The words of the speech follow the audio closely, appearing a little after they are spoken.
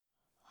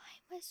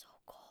Why is it so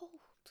cold?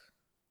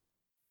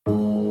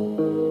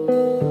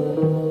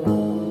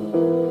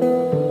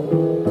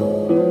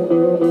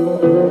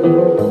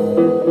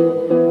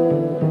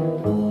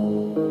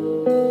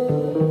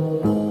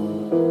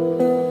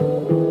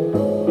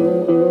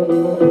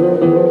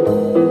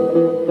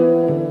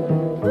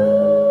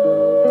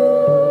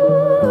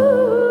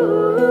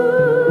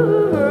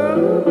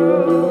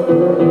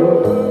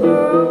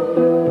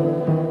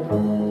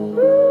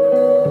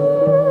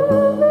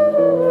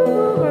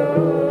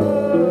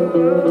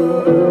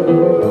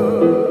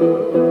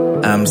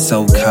 I'm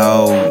so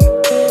cold.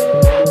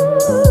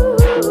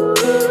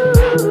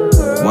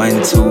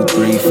 1, 2,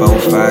 3, 4,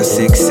 5,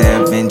 6,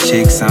 7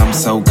 chicks, I'm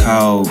so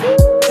cold.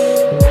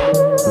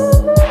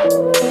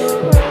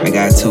 I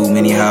got too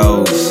many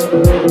hoes.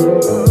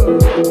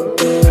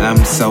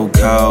 I'm so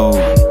cold.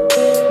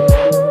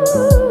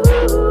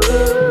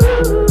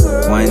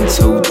 1,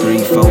 2, 3,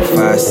 4,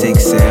 5,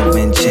 6,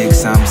 7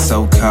 chicks, I'm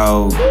so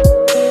cold.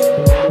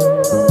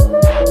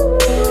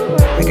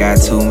 I got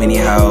too many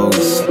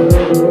hoes.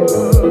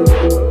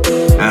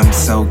 I'm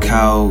so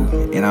cold,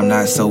 and I'm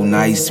not so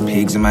nice.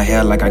 Pigs in my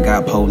hair like I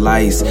got pole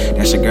lice.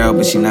 That's your girl,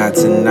 but she not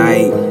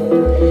tonight.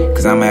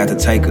 Cause I'ma have to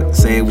take her.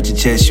 Say it with your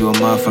chest, you a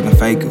motherfucking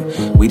faker.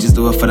 We just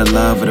do it for the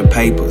love of the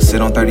paper.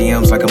 Sit on 30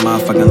 M's like a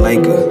motherfucking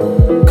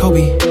Laker.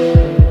 Kobe.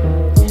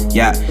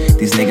 Yeah,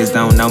 these niggas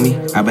don't know me.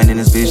 I been in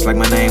this bitch like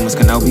my name was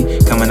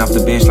Kenobi. Coming off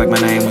the bench like my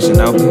name was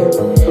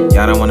Shinobi.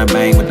 Y'all don't wanna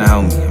bang with the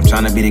homie. I'm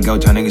tryna be the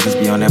GOAT, y'all niggas just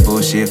be on that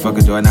bullshit. Fuck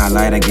a Jordan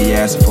highlight, I give your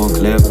ass a full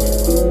clip.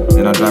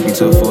 Then I'll drop you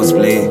to a full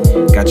split.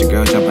 Got your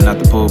girl jumping out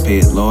the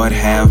pulpit. Lord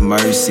have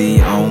mercy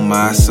on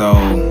my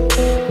soul.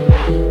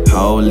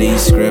 Holy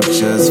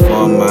scriptures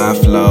for my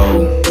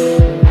flow.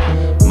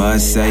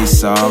 Must say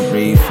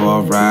sorry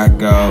for I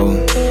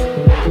go.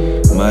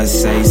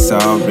 Must say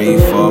sorry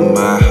for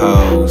my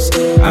hoes.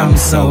 I'm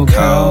so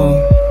cold.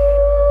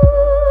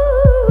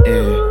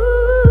 Yeah.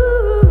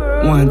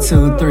 1,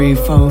 2, 3,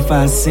 4,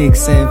 5, 6,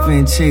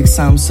 7 chicks,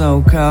 I'm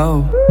so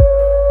cold.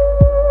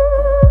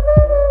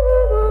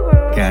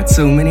 Got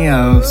too many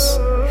hoes.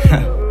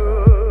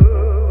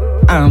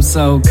 I'm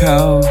so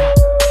cold.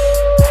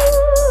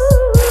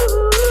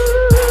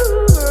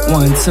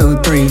 1, 2,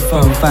 3,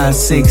 4, 5,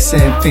 6,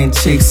 7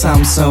 chicks,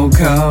 I'm so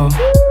cold.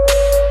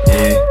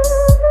 Yeah.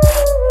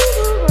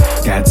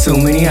 Got too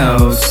many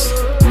hoes.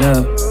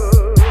 Look,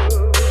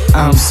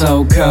 I'm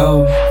so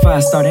cold. Before I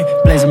started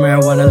blazing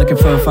marijuana, looking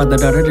for a father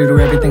daughter to do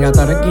everything I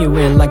thought I'd get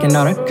with like an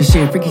order. Cause she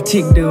a freaky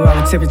chick, do all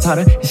activities taught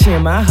her. And she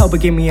and my hoe, but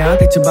give me all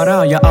that you bought her.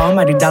 All your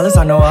almighty dollars,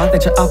 I know all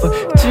that you offer.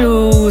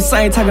 Juice,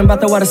 I ain't talking about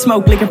the water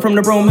smoke leaking from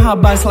the room.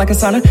 Hot box like a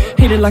sauna.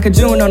 Heated like a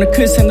June on a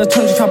cushion. The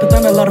tundra dropping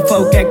thunder. A lot of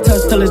folk act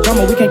tough till it's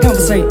drama. We can't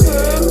conversate.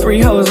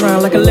 3 hoes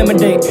round like a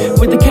lemonade.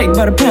 With the cake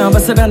by the pound,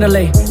 bust it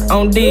underlay.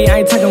 On D, I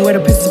ain't talking where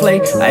the pistons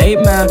play. I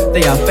 8 mile,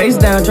 they all face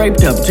down,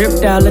 draped up,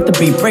 dripped out. Let the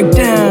beat break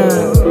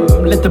down.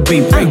 Let the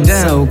beat break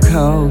down. I'm so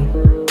cold.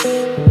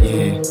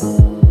 Yeah.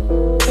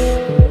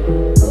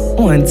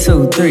 1,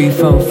 2, 3,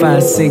 4,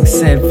 5, 6,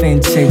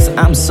 7 chicks.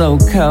 I'm so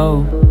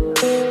cold.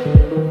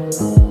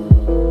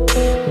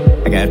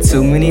 I got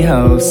too many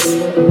hoes.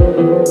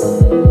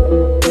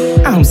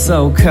 I'm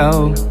so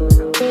cold.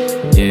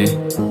 Yeah.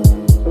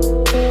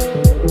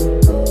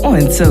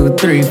 1, 2,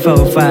 3,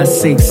 4, 5,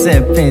 6,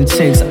 7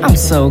 chicks. I'm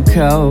so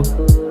cold.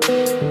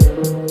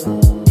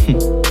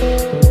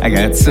 I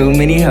got too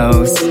many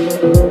hoes.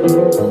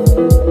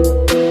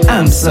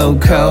 I'm so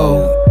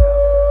cold.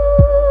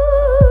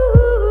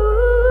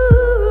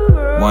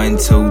 1,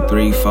 2,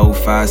 3, 4,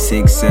 5,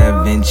 6,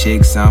 7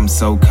 chicks. I'm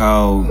so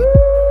cold.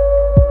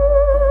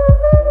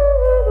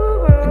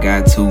 I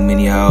got too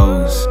many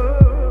hoes.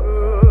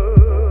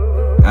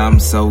 I'm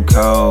so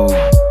cold.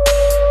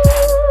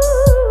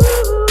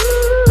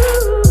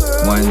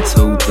 1,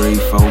 2, 3,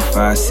 4,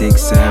 5,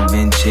 6,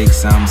 7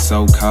 chicks. I'm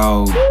so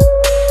cold.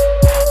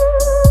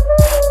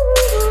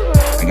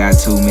 I got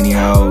too many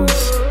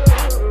hoes.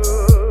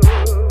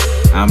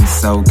 I'm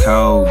so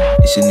cold.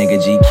 It's your nigga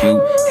GQ.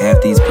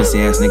 Half these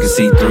pussy ass niggas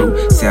see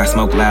through. Say I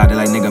smoke loud, they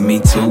like nigga me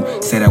too.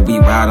 Say that we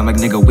wild, I'm like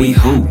nigga we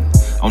who?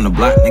 On the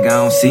block, nigga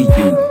I don't see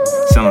you.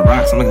 Selling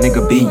rocks, I'm like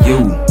nigga be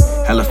you.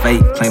 Hella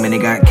fake, claiming they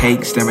got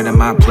cake, staring at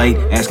my plate,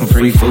 asking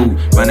free food.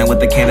 Running with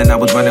the cannon, I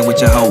was running with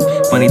your hoe.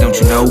 Funny, don't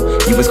you know?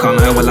 You was calling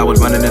her while I was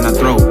running in her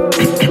throat.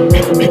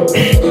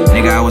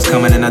 Nigga, I was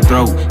coming in her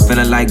throat.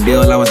 Feeling like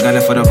Bill, I was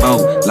gunning for the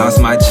vote.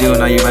 Lost my chill,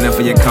 now you running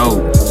for your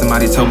code.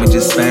 Somebody told me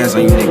just spaz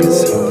on you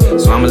niggas.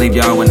 So I'ma leave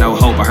y'all with no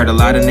hope. I heard a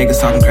lot of niggas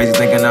talking crazy,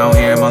 thinking I don't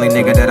hear him. Only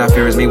nigga that I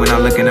fear is me when I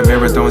look in the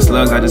mirror. Throwing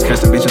slugs, I just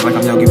catch them bitches like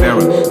I'm Yogi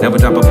Berra. Never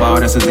drop a ball,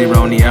 that's a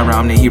 0 in the era.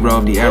 I'm the hero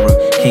of the era.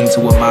 King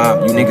to a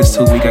mob, you niggas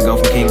too weak. I go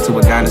from king to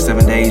a god in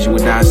 7 days. You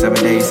would die in 7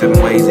 days,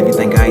 7 ways. If you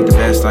think I ain't the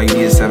best, all you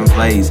need is 7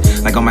 plays.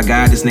 Like, oh my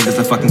god, this nigga's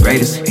the fucking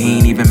greatest. He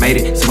ain't even made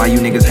it, so why you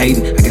niggas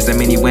hating? I guess that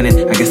mean you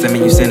winning, I guess that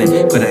mean you sinning.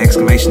 Put an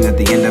exclamation at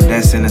the end of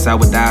that sentence. I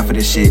would die for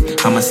this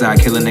shit. Homicide,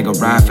 kill a nigga,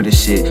 ride for this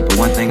shit. But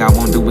one thing I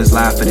won't do is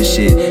lie for this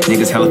shit.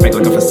 Niggas hella fake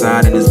like a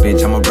facade in this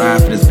bitch. I'ma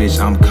ride for this bitch,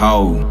 I'm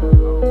cold.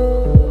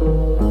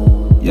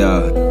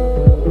 Yeah.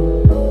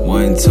 1,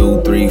 1,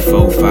 2, 3,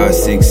 4, 5,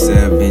 6,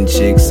 7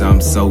 chicks, I'm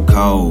so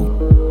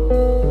cold.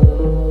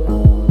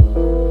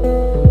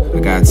 I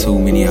got too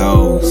many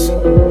hoes.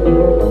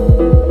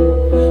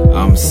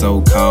 I'm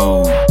so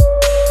cold.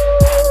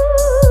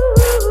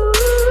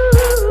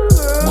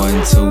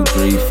 1, 2,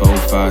 3, 4,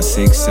 5,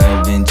 6,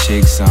 7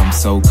 chicks, I'm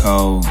so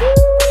cold.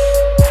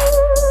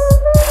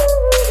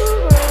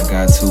 I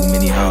got too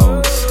many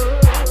hoes.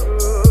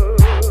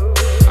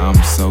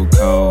 I'm so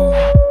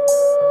cold.